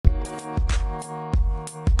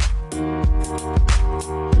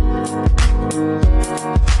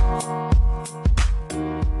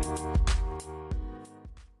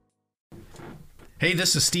Hey,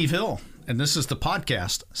 this is Steve Hill, and this is the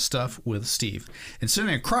podcast, Stuff with Steve. And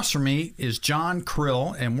sitting across from me is John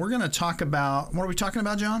Krill, and we're going to talk about, what are we talking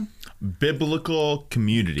about, John? Biblical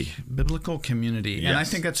community. Biblical community. Yes. And I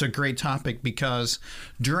think that's a great topic because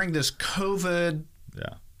during this COVID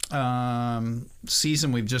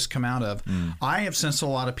season we've just come out of, I have sensed a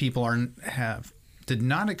lot of people did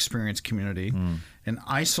not experience community and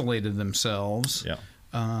isolated themselves. Yeah.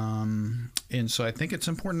 And so I think it's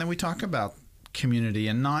important that we talk about community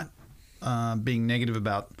and not being negative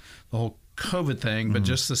about the whole COVID thing, but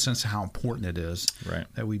just the sense of how important it is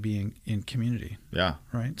that we be in community. Yeah.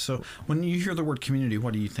 Right. So when you hear the word community,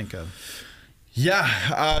 what do you think of?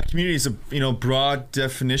 Yeah, community is a broad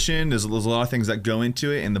definition. There's a lot of things that go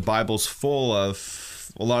into it, and the Bible's full of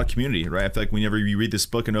a lot of community, right? I feel like whenever you read this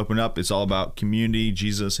book and open up, it's all about community,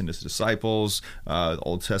 Jesus and his disciples, the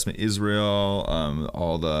Old Testament Israel,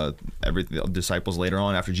 everything, the disciples later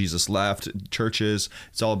on after Jesus left, churches.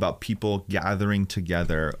 It's all about people gathering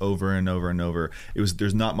together over and over and over.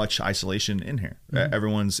 There's not much isolation in here.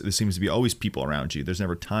 There seems to be always people around you. There's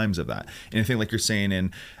never times of that. And I think, like you're saying,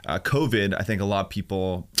 in COVID, I think a lot of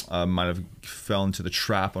people might have fell into the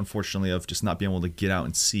trap, unfortunately, of just not being able to get out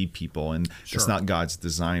and see people, and it's not God's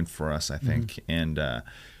design for us, I think. And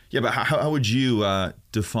but how would you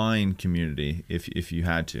define community if you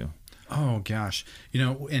had to? Oh gosh,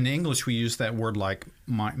 in English we use that word like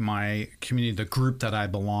my community, the group that I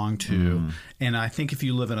belong to, and I think if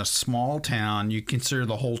you live in a small town, you consider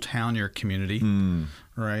the whole town your community,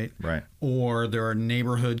 right? Right. Or there are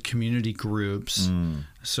neighborhood community groups,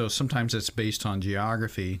 so sometimes it's based on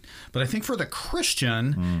geography. But I think for the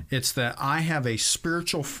Christian, it's that I have a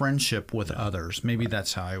spiritual friendship with others. Maybe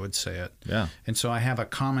that's how I would say it. Yeah. And so I have a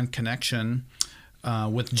common connection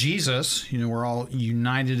with Jesus. We're all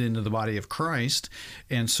united into the body of Christ,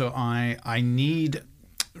 and so I need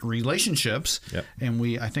relationships,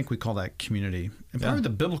 and I think we call that community. And probably the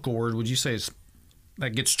biblical word, would you say, is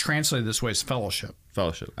that gets translated this way, is fellowship.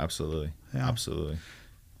 Fellowship, absolutely, absolutely.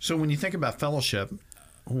 So when you think about fellowship,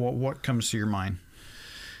 what comes to your mind?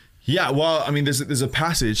 Yeah, well, I mean, there's a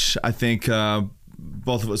passage I think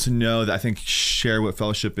both of us know that I think share what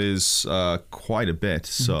fellowship is quite a bit.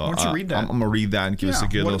 So why don't you read that? I'm going to read that and give us a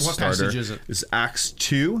good little starter. What passage is it? It's Acts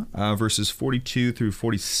 2, verses 42 through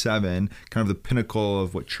 47, kind of the pinnacle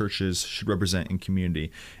of what churches should represent in community.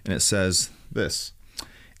 And it says this: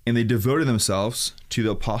 "And they devoted themselves to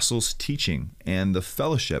the apostles' teaching and the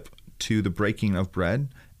fellowship, to the breaking of bread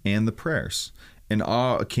and the prayers. And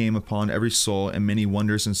awe came upon every soul, and many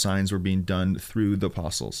wonders and signs were being done through the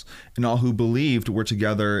apostles. And all who believed were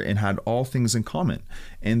together and had all things in common.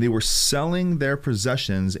 And they were selling their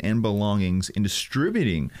possessions and belongings and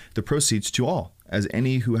distributing the proceeds to all, as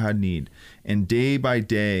any who had need. And day by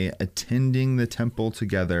day, attending the temple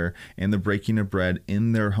together and the breaking of bread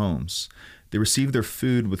in their homes. They received their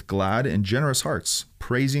food with glad and generous hearts,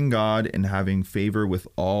 praising God and having favor with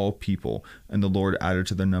all people. And the Lord added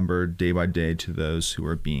to their number day by day to those who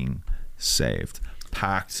are being saved."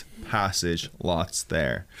 Packed passage, lots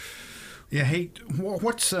there. Yeah. Hey,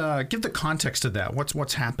 what's give the context of that?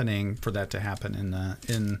 What's happening for that to happen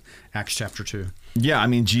in Acts chapter 2? Yeah, I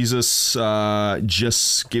mean, Jesus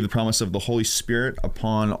just gave the promise of the Holy Spirit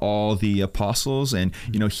upon all the apostles, and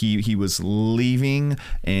he was leaving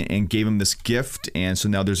and gave him this gift, and so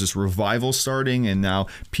now there's this revival starting, and now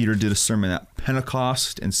Peter did a sermon at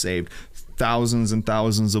Pentecost and saved thousands and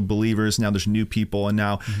thousands of believers. Now there's new people, and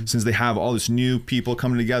now since they have all this new people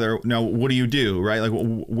coming together, now what do you do, right? Like,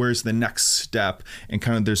 where's the next step? And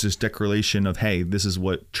kind of there's this declaration of, hey, this is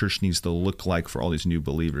what church needs to look like for all these new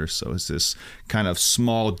believers. So it's this kind of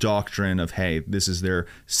small doctrine of, hey, this is their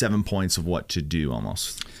 7 points of what to do,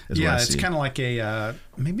 almost. Yeah, it's kind of like a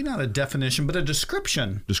maybe not a definition, but a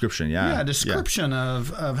description. Description, yeah. Yeah, a description of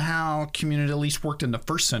how community at least worked in the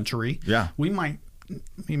first century. Yeah. We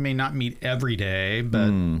may not meet every day, but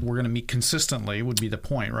we're going to meet consistently would be the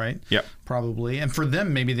point, right? Yep. Probably. And for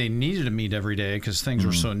them, maybe they needed to meet every day because things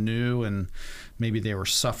were so new, and maybe they were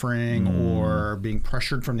suffering or being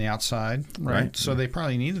pressured from the outside, right? So they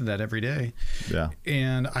probably needed that every day. Yeah.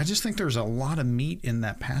 And I just think there's a lot of meat in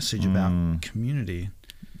that passage about community.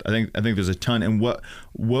 I think there's a ton. And what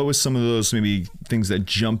was some of those maybe things that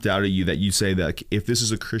jumped out at you that you say that, like, if this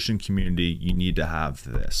is a Christian community, you need to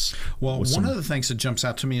have this? Well, one of the things that jumps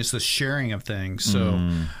out to me is the sharing of things. So,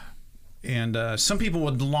 and some people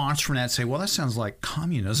would launch from that and say, well, that sounds like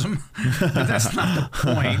communism, but that's not the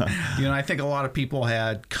point. I think a lot of people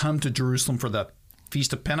had come to Jerusalem for the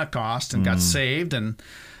Feast of Pentecost and got saved, and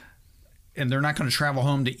and they're not going to travel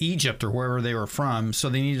home to Egypt or wherever they were from, so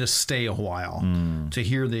they needed to stay a while to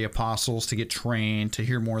hear the apostles, to get trained, to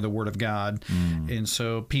hear more of the Word of God. And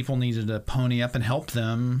so people needed to pony up and help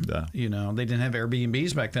them. Yeah. You know, they didn't have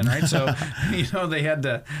Airbnbs back then, right? So, you know, they had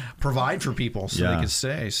to provide for people so they could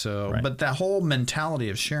stay. So, but that whole mentality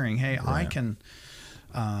of sharing, hey, I can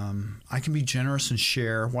be generous and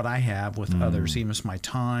share what I have with others, even if it's my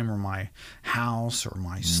time or my house or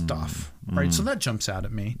my stuff, right? So that jumps out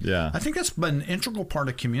at me. Yeah. I think that's been an integral part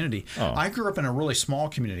of community. I grew up in a really small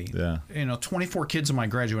community. Yeah. You know, 24 kids in my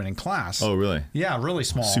graduating class. Oh, really? Yeah, really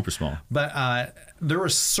small. Super small. But there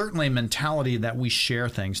was certainly a mentality that we share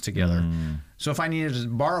things together. So if I needed to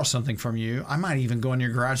borrow something from you, I might even go in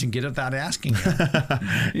your garage and get it without asking you.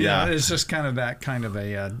 You know, it's just kind of that kind of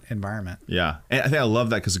a environment. Yeah. And I think I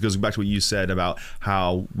love that because it goes back to what you said about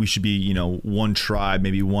how we should be, you know, one tribe,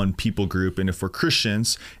 maybe one people group. And if we're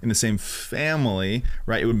Christians in the same family,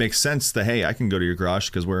 right, it would make sense that, hey, I can go to your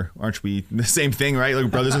garage because aren't we the same thing, right?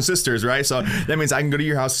 Like brothers and sisters, right? So that means I can go to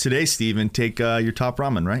your house today, Steve, and take your top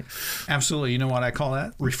ramen, right? Absolutely. You know what I call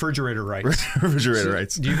that? Refrigerator rights. Refrigerator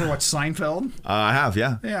rights. Do you ever watch Seinfeld? I have,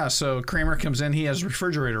 yeah. Yeah, so Kramer comes in, he has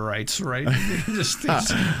refrigerator rights, right? He just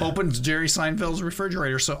opens Jerry Seinfeld's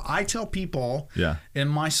refrigerator. So I tell people in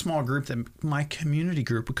my small group, that my community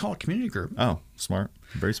group, we call it community group. Oh, smart.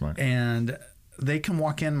 Very smart. And they can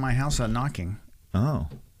walk in my house without knocking. Oh.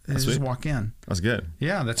 They just walk in. That's good.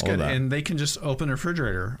 Yeah, that's good. And they can just open the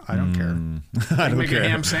refrigerator. I don't care. I don't make care. a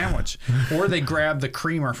ham sandwich. Or they grab the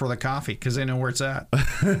creamer for the coffee because they know where it's at.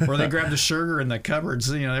 Or they grab the sugar in the cupboards.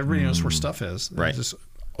 You know, everybody knows where stuff is. Right. Just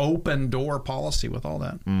open door policy with all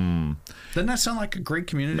that. Doesn't that sound like a great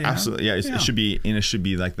community? Absolutely. Yeah, it should be, and it should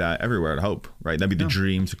be like that everywhere, I hope, right? That'd be the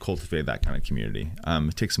dream, to cultivate that kind of community.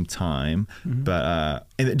 It takes some time, but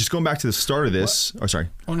and just going back to the start of this, sorry.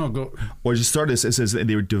 Oh no, go. Well, just start this. It says that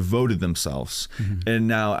they were devoted themselves, and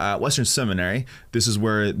now at Western Seminary, this is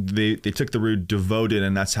where they took the word devoted,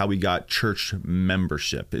 and that's how we got church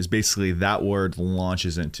membership. Is basically that word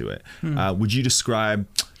launches into it. Would you describe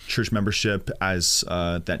church membership as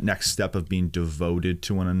that next step of being devoted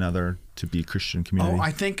to one another to be a Christian community? Oh,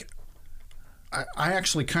 I think I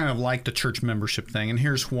actually kind of like the church membership thing, and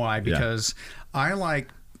here's why. Because I like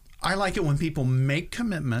it when people make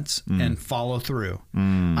commitments and follow through.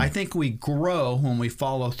 I think we grow when we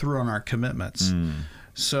follow through on our commitments.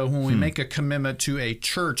 So when we make a commitment to a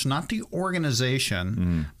church, not the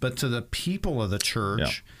organization, but to the people of the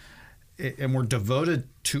church, and we're devoted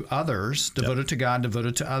to others, devoted to God,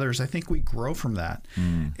 devoted to others, I think we grow from that.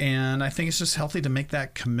 And I think it's just healthy to make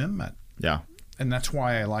that commitment. Yeah. And that's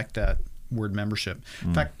why I like that word membership.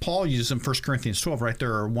 In fact, Paul uses in 1 Corinthians 12, right?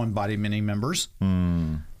 There are one body, many members. You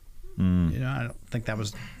know, I don't think that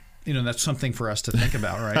was, you know, that's something for us to think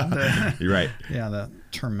about, right? You're right. Yeah, the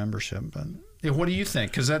term membership. But yeah, what do you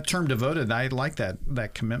think? Because that term devoted, I like that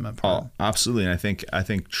commitment part. Oh, absolutely. And I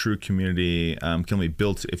think true community can be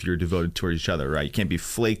built if you're devoted towards each other, right? You can't be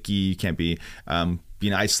flaky. You can't be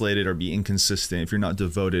being isolated or be inconsistent. If you're not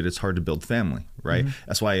devoted, it's hard to build family, right?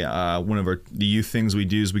 That's why one of the youth things we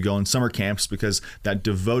do is we go in summer camps, because that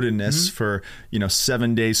devotedness for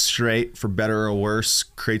 7 days straight, for better or worse,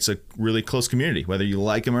 creates a really close community, whether you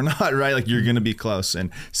like them or not, right? Like you're going to be close. And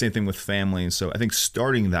same thing with family. And so I think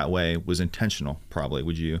starting that way was intentional, probably.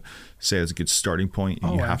 Would you say that's a good starting point?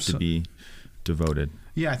 You have to be devoted.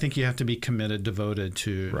 Yeah, I think you have to be committed, devoted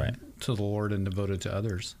to the Lord, and devoted to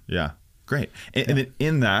others. Yeah. Great. And then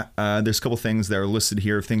in that, there's a couple things that are listed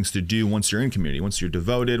here of things to do once you're in community, once you're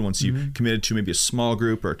devoted, once you've committed to maybe a small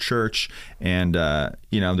group or a church. And,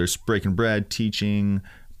 there's breaking bread, teaching,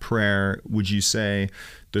 prayer. Would you say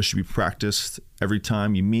those should be practiced every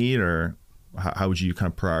time you meet, or how would you kind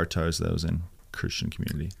of prioritize those in Christian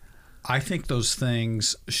community? I think those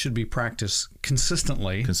things should be practiced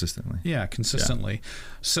consistently. Yeah, consistently. Yeah.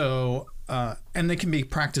 So, and they can be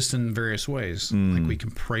practiced in various ways. Like we can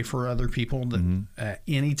pray for other people that at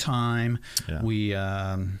any time. We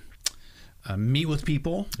meet with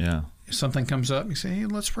people. Yeah. If something comes up, you say, hey,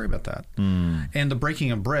 let's pray about that. And the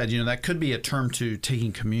breaking of bread, that could be a term to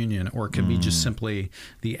taking communion, or it could be just simply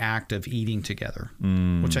the act of eating together,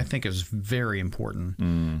 which I think is very important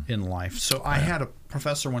in life. So I had a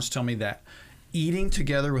professor once tell me that eating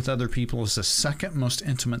together with other people is the second most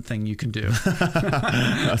intimate thing you can do.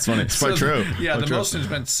 That's funny. It's quite true. The most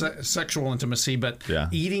intimate sexual intimacy, but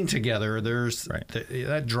eating together,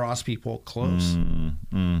 that draws people close.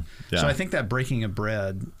 So I think that breaking of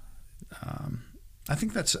bread, I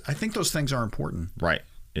think those things are important. Right.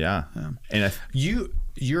 Yeah. And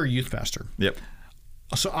you're a youth pastor. Yep.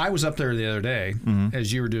 So I was up there the other day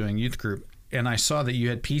as you were doing youth group, and I saw that you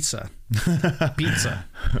had pizza.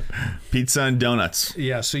 Pizza and donuts.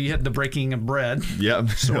 Yeah, so you had the breaking of bread. Yep.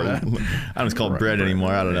 Sort of. I don't call it bread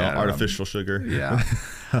anymore. I don't know. Artificial sugar. Yeah.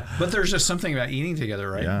 But there's just something about eating together,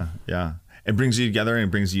 right? Yeah, yeah. It brings you together, and it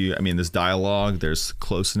brings you, I mean, this dialogue, there's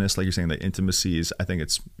closeness, like you're saying, the intimacies. I think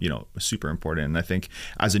it's, super important. And I think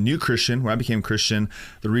as a new Christian, when I became Christian,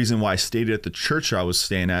 the reason why I stayed at the church I was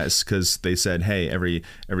staying at is because they said, hey, every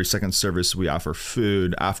second service we offer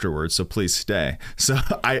food afterwards, so please stay. So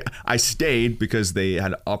I stayed because they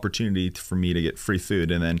had an opportunity for me to get free food.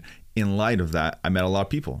 And then in light of that, I met a lot of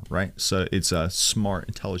people, right? So it's a smart,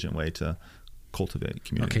 intelligent way to cultivate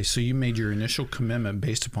community. Okay, so you made your initial commitment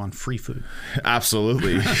based upon free food.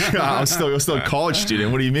 Absolutely. I'm still a college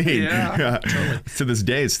student. What do you mean? Yeah, totally. To this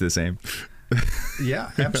day, it's the same.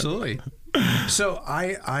 Yeah, absolutely. So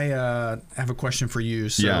I have a question for you.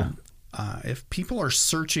 So if people are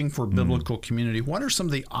searching for biblical community, what are some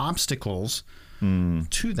of the obstacles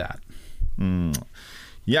to that?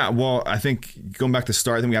 Yeah, well, I think going back to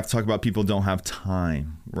start, I think we have to talk about people don't have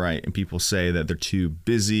time, right? And people say that they're too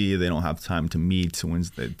busy, they don't have time to meet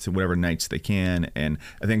to whatever nights they can. And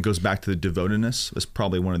I think it goes back to the devotedness. That's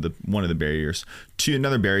probably one of the barriers. To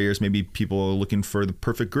another barrier is maybe people are looking for the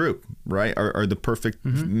perfect group, right? Or the perfect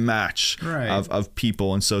match of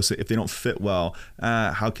people. And so if they don't fit well,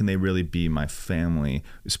 how can they really be my family?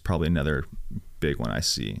 Is probably another big one I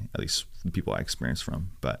see, at least the people I experience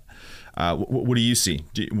from. But what do you see?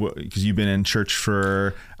 Because you've been in church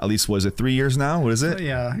for at least, was it 3 years now? What is it?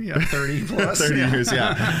 Yeah, 30 plus. 30 years,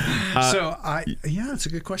 yeah. So it's a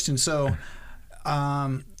good question. So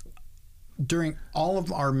during all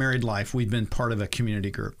of our married life, we've been part of a community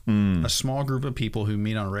group, a small group of people who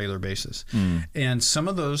meet on a regular basis. And some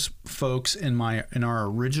of those folks in our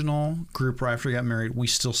original group right after we got married, we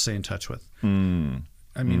still stay in touch with.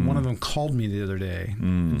 I mean, one of them called me the other day,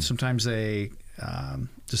 and sometimes they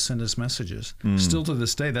just send us messages. Still to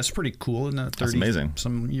this day, that's pretty cool, isn't it? 30 That's amazing.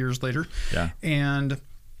 Some years later. Yeah. And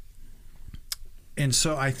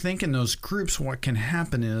so I think in those groups, what can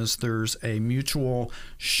happen is there's a mutual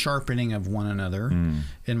sharpening of one another.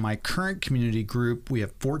 In my current community group, we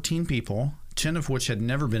have 14 people, 10 of which had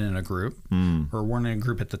never been in a group or weren't in a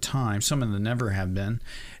group at the time. Some of them never have been.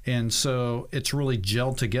 And so it's really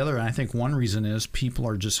gelled together. And I think one reason is people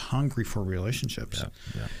are just hungry for relationships.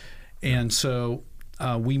 Yeah. And so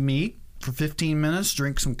we meet for 15 minutes,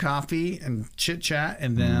 drink some coffee and chit chat.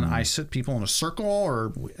 And then I sit people in a circle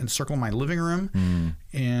or in a circle in my living room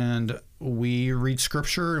and we read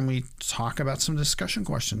scripture and we talk about some discussion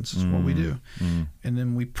questions is what we do. And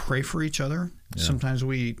then we pray for each other. Yeah. Sometimes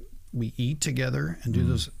we eat together and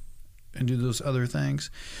do those other things.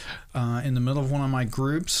 In the middle of one of my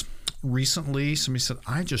groups recently, somebody said,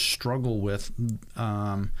 I just struggle with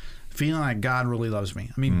feeling like God really loves me.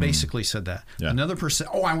 I mean, basically said that. Yeah. Another person,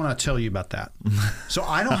 I want to tell you about that. So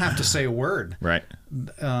I don't have to say a word. Right.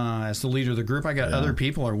 As the leader of the group, I got other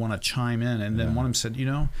people who want to chime in. And then one of them said,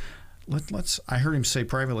 let's. I heard him say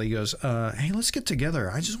privately, he goes, hey, let's get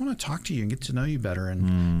together. I just want to talk to you and get to know you better.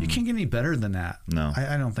 And you can't get any better than that. No.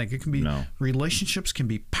 I don't think it can be. No. Relationships can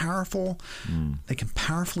be powerful. They can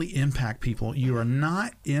powerfully impact people. You are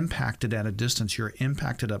not impacted at a distance. You're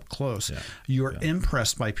impacted up close. Yeah. You are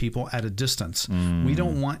impressed by people at a distance. We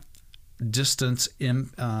don't want distance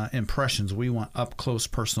impressions. We want up close,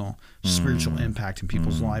 personal, spiritual impact in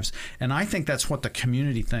people's lives. And I think that's what the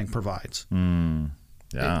community thing provides.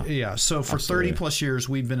 Yeah. So for Absolutely. 30 plus years,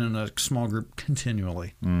 we've been in a small group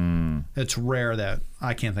continually. It's rare that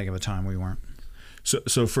I can't think of a time we weren't.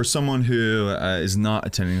 So for someone who is not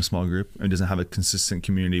attending a small group and doesn't have a consistent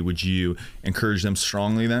community, would you encourage them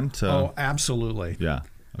strongly then to? Oh, absolutely. Yeah.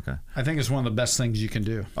 Okay. I think it's one of the best things you can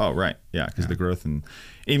do. Oh, right. Yeah. Because the growth and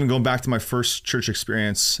even going back to my first church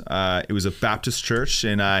experience, it was a Baptist church,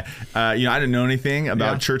 and I didn't know anything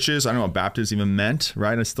about churches. I don't know what Baptist even meant,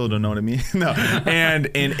 right? I still don't know what it means. No. And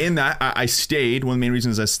in that, I stayed. One of the main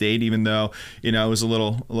reasons I stayed, even though it was a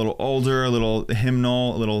little older, a little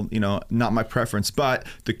hymnal, a little not my preference, but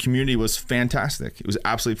the community was fantastic. It was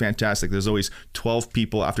absolutely fantastic. There's always 12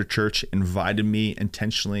 people after church invited me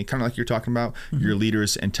intentionally, kind of like you're talking about. Your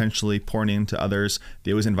leaders intentionally pouring into others.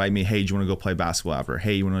 They always invite me, hey, do you want to go play basketball after?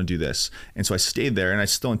 Hey, you want to do this? And so I stayed there, and I'm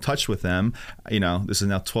still in touch with them. This is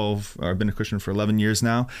now 12, or I've been a Christian for 11 years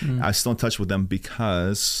now. I'm still in touch with them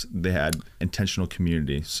because they had intentional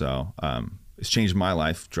community. So it's changed my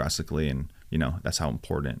life drastically, and that's how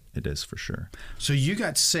important it is for sure. So you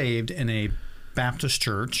got saved in a Baptist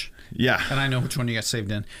church. Yeah. And I know which one you got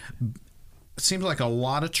saved in. it seems like a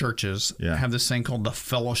lot of churches Yeah. have this thing called the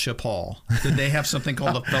fellowship hall. Did they have something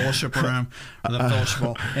called the fellowship room or the fellowship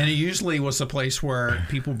hall? And it usually was a place where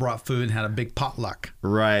people brought food and had a big potluck.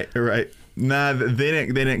 Right. Nah, they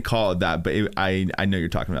didn't call it that, but I know what you're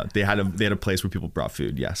talking about. They had a place where people brought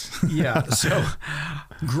food. Yes. Yeah. So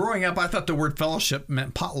growing up, I thought the word fellowship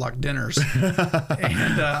meant potluck dinners,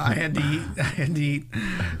 and I had to eat,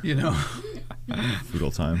 Food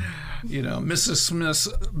all time. Mrs. Smith's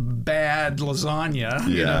bad lasagna.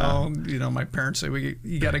 Yeah. My parents say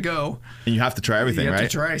you got to go. And you have to try everything, you have right?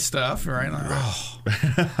 to try stuff, right?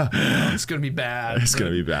 Like, it's going to be bad. It's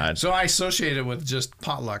going to be bad. So I associated with just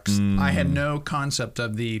potlucks. I had no concept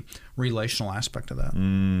of the relational aspect of that.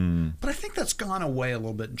 But I think that's gone away a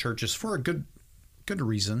little bit in churches for a good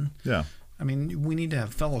reason. Yeah. I mean, we need to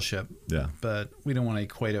have fellowship. Yeah. But we don't want to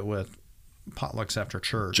equate it with potlucks after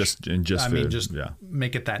church. Just food.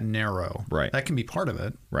 Make it that narrow. Right. That can be part of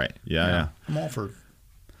it. Right. Yeah. I'm all for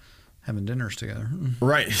having dinners together.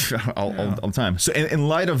 Right. all the time. So in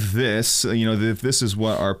light of this, if this is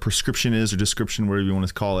what our prescription is or description, whatever you want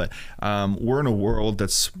to call it, we're in a world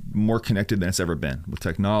that's more connected than it's ever been with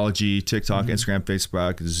technology, TikTok, Instagram,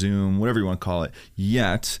 Facebook, Zoom, whatever you want to call it.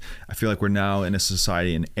 Yet, I feel like we're now in a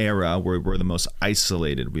society, an era where we're the most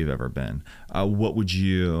isolated we've ever been. What would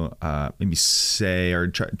you maybe say or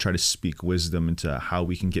try to speak wisdom into how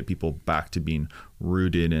we can get people back to being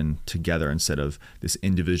rooted and together instead of this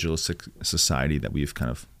individualistic society that we've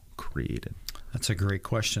kind of created? That's a great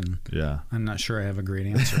question. Yeah. I'm not sure I have a great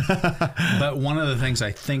answer. But one of the things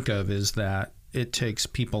I think of is that it takes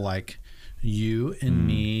people like you and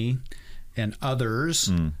me and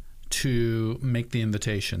others to make the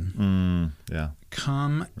invitation. Yeah.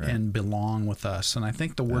 Come and belong with us. And I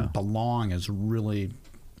think the word belong is really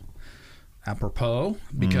apropos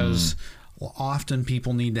because often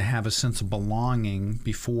people need to have a sense of belonging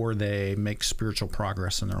before they make spiritual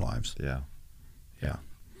progress in their lives. Yeah.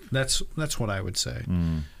 That's what I would say.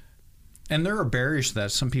 And there are barriers to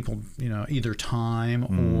that. Some people, either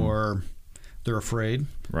time or they're afraid.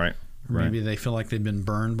 Right. Maybe they feel like they've been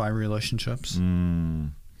burned by relationships.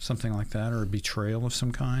 Something like that, or a betrayal of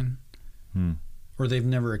some kind. Or they've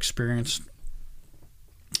never experienced,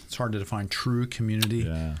 it's hard to define, true community.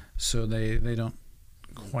 Yeah. So they don't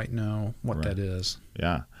quite know what that is.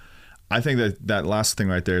 Yeah. I think that last thing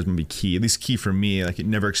right there is going to be key, at least key for me, like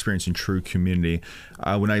never experiencing true community.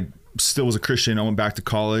 When I still was a Christian, I went back to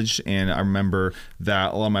college, and I remember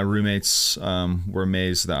that a lot of my roommates were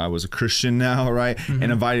amazed that I was a Christian now, right? And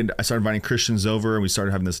I started inviting Christians over, and we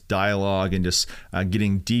started having this dialogue and just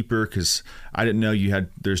getting deeper, because I didn't know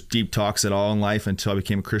there's deep talks at all in life until I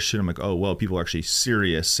became a Christian. I'm like, oh, well, people are actually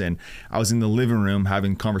serious. And I was in the living room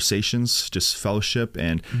having conversations, just fellowship.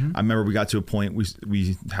 And I remember we got to a point,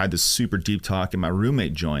 we had this super deep talk, and my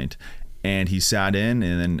roommate joined. And he sat in,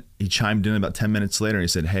 and then he chimed in about 10 minutes later, and he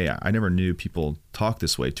said, hey, I never knew people talk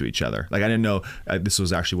this way to each other. Like, I didn't know this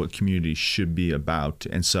was actually what community should be about.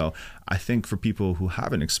 And so I think for people who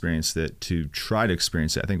haven't experienced it, to try to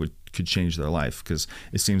experience it, I think could change their life, because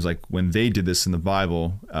it seems like when they did this in the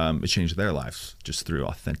Bible, it changed their lives just through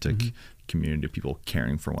authentic community of people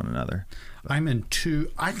caring for one another. I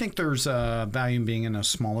think there's a value in being in a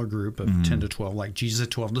smaller group of 10 to 12, like Jesus had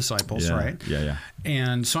 12 disciples, right? Yeah.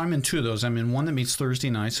 And so I'm in two of those. I'm in one that meets Thursday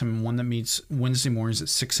nights. I'm in one that meets Wednesday mornings at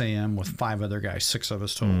 6 a.m. with 5 other guys, 6 of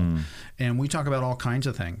us total. And we talk about all kinds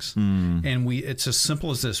of things. And it's as simple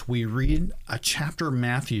as this. We read a chapter of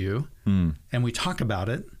Matthew and we talk about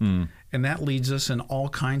it. And that leads us in all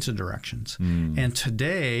kinds of directions. And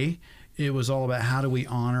today, it was all about how do we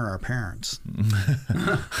honor our parents.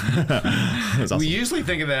 Awesome. We usually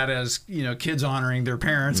think of that as, kids honoring their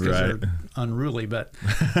parents because they're unruly, but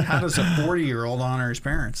how does a 40-year-old honor his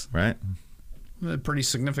parents? Right. A pretty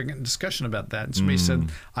significant discussion about that. And somebody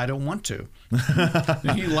said, I don't want to.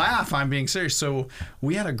 You laugh, I'm being serious. So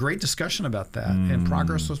we had a great discussion about that, and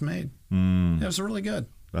progress was made. It was really good.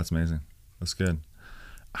 That's amazing. That's good.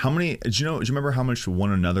 How many, do you remember how much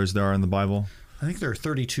one another's there are in the Bible? I think there are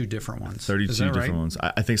 32 different ones. 32 different ones.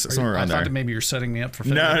 I think somewhere around there. I thought that maybe you're setting me up for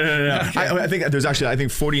failure. No. Okay. I think there's actually,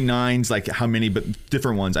 49's like how many, but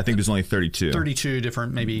different ones. I think there's only 32. 32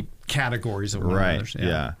 different maybe categories of one right.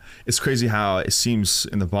 Yeah. It's crazy how it seems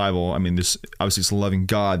in the Bible. I mean, this obviously it's loving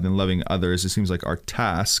God and loving others. It seems like our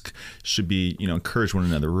task should be, encourage one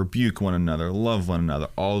another, rebuke one another, love one another,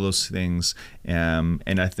 all those things. And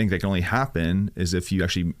I think that can only happen is if you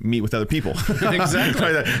actually meet with other people.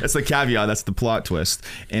 Exactly. That's the caveat. That's the plot twist.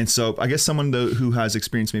 And so I guess someone who has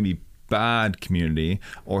experienced maybe bad community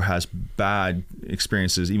or has bad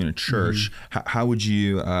experiences, even in church, how would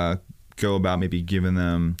you go about maybe giving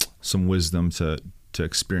them some wisdom to to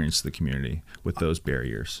experience the community with those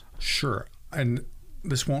barriers. Sure. And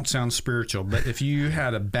this won't sound spiritual, but if you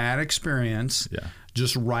had a bad experience,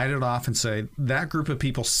 just write it off and say, that group of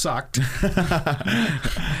people sucked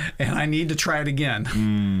and I need to try it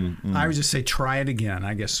again. I would just say, try it again,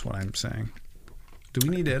 I guess is what I'm saying. Do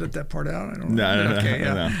we need to edit that part out? I don't know. No, okay,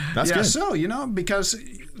 no. That's good. So, because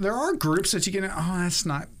there are groups that you can,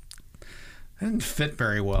 that didn't fit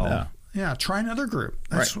very well. Yeah, try another group.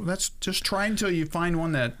 That's just try until you find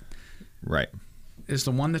one that is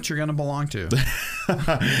the one that you're going to belong to.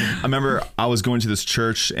 I remember I was going to this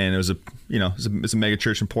church, and it was it's a mega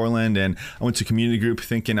church in Portland, and I went to community group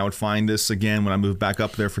thinking I would find this again when I moved back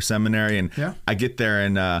up there for seminary, and I get there,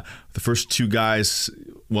 and the first two guys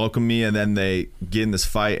welcome me, and then they get in this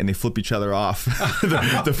fight and they flip each other off.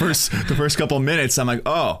 the first couple of minutes, I'm like,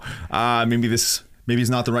 maybe it's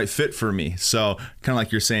not the right fit for me. So kind of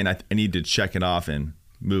like you're saying, I need to check it off and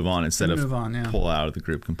move on instead of pull out of the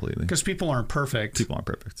group completely. Because people aren't perfect.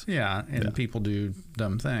 Yeah, and people do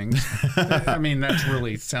dumb things. I mean, that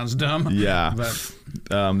really sounds dumb. Yeah, but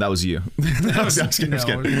that was you.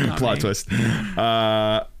 Plot twist.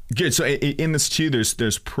 Good. So in this too,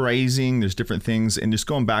 there's praising, there's different things, and just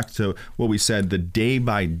going back to what we said, the day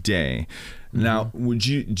by day. Now, would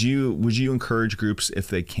you encourage groups, if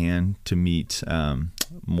they can, to meet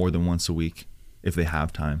more than once a week if they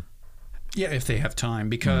have time? Yeah, if they have time,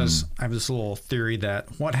 because I have this little theory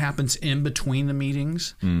that what happens in between the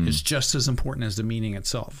meetings is just as important as the meeting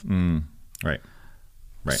itself. Right.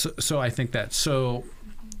 So I think that. So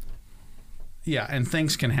yeah, and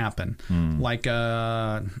things can happen. Like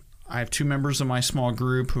I have two members of my small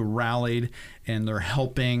group who rallied, and they're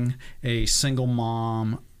helping a single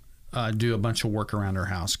mom do a bunch of work around her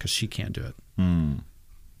house because she can't do it.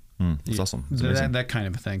 That's awesome. That kind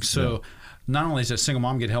of a thing. So not only does a single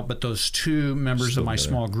mom get help, but those two members of my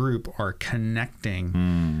small group are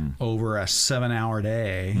connecting over a 7-hour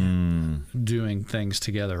day doing things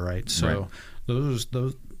together, right? So those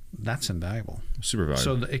that's invaluable. Super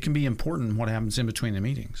valuable. So it can be important what happens in between the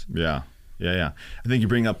meetings. Yeah. I think you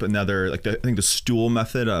bring up another, I think the stool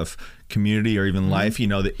method of community or even life,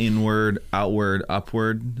 the inward, outward,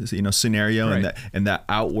 upward, scenario, and that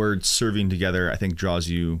outward serving together, I think draws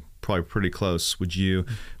you probably pretty close. Would you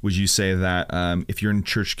say that if you're in a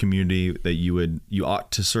church community that you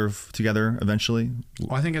ought to serve together eventually?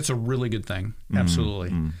 Well, I think it's a really good thing.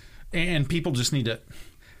 Absolutely. And people just need to.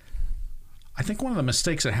 I think one of the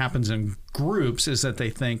mistakes that happens in groups is that they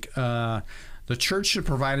think the church should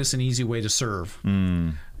provide us an easy way to serve.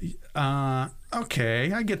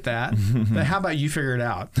 Okay, I get that. But how about you figure it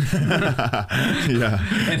out?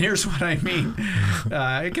 And here's what I mean.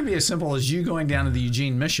 It can be as simple as you going down to the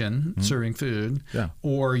Eugene Mission, serving food,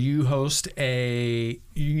 or you host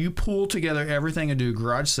you pool together everything and do a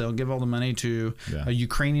garage sale, give all the money to a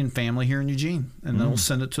Ukrainian family here in Eugene, and they'll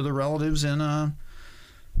send it to the relatives in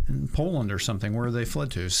Poland or something where they fled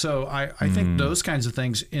to. So I think those kinds of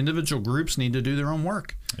things, individual groups need to do their own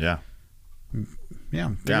work. Figure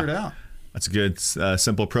it out. That's a good,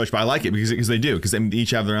 simple approach, but I like it because they do, because they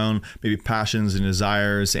each have their own maybe passions and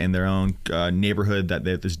desires and their own neighborhood that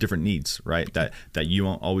there's different needs, right? That you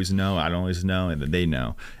won't always know, I don't always know, and that they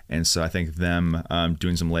know. And so I think them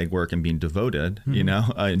doing some legwork and being devoted,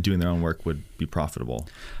 and doing their own work would be profitable.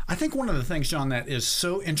 I think one of the things, John, that is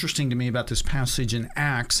so interesting to me about this passage in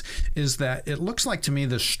Acts is that it looks like to me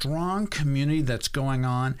the strong community that's going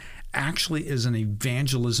on actually is an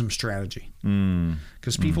evangelism strategy,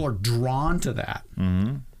 because people are drawn to that.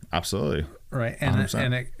 Absolutely. Right.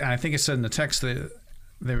 And I think it said in the text that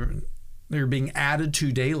they're being added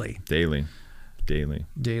to daily. Daily.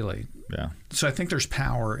 Yeah. So I think there's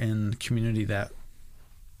power in community that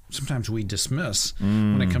sometimes we dismiss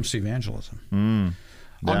when it comes to evangelism.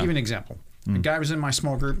 I'll give you an example. A guy was in my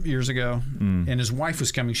small group years ago, and his wife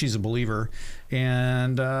was coming. She's a believer.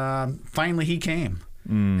 And finally he came.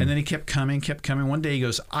 And then he kept coming. One day he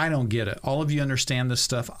goes, I don't get it. All of you understand this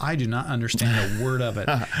stuff. I do not understand a word of it.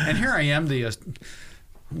 And here I am,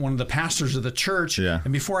 one of the pastors of the church.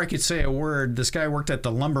 And before I could say a word, this guy worked at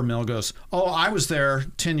the lumber mill goes, oh, I was there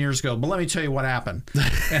 10 years ago, but let me tell you what happened.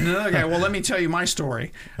 And another guy, well, let me tell you my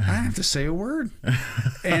story. I didn't have to say a word.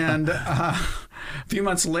 And a few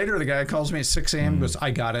months later, the guy calls me at 6 a.m. and goes, I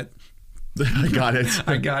got it. I got it.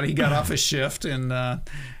 He got off his shift, and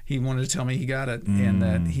he wanted to tell me he got it, and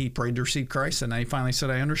that he prayed to receive Christ, and I finally said,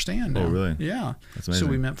 I understand. Oh, really? Yeah. That's amazing.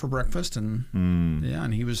 So we met for breakfast, and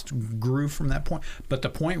and he grew from that point. But the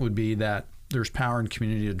point would be that there's power in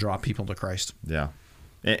community to draw people to Christ. Yeah.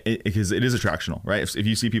 Because it is attractional, right? If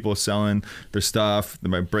you see people selling their stuff,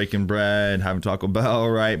 they're breaking bread, having Taco Bell,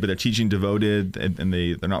 right? But they're teaching devoted and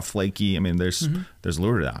they're not flaky. I mean, there's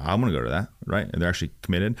lure to that. I'm going to go to that, right? And they're actually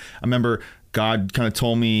committed. I remember God kind of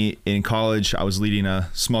told me in college, I was leading a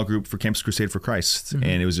small group for Campus Crusade for Christ. And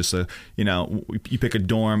it was just you pick a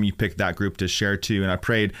dorm, you pick that group to share to. And I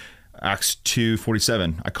prayed Acts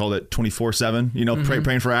 2:47. I called it 24/7,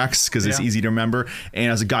 praying for Acts because it's easy to remember. And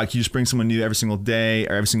I was like, God, can you just bring someone new every single day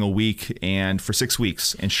or every single week? And for 6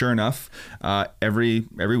 weeks. And sure enough, every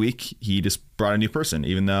week he just brought a new person,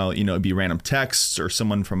 even though, it'd be random texts or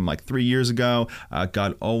someone from like 3 years ago.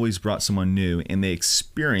 God always brought someone new, and they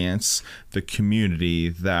experience the community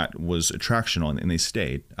that was attractional, and they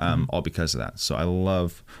stayed all because of that. So I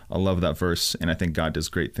love that verse. And I think God does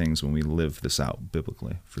great things when we live this out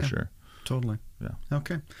biblically, for sure. Totally. Yeah.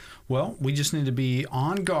 Okay. Well, we just need to be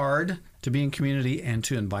on guard to be in community and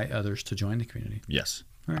to invite others to join the community. Yes,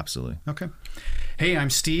 right. Absolutely. Okay. Hey,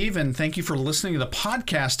 I'm Steve, and thank you for listening to the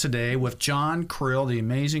podcast today with John Krill, the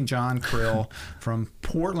amazing John Krill from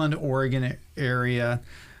Portland, Oregon area.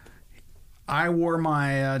 I wore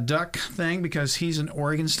my duck thing because he's an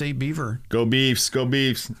Oregon State Beaver. Go Beefs, go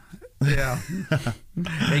Beefs. Yeah.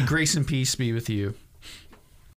 Hey, grace and peace be with you.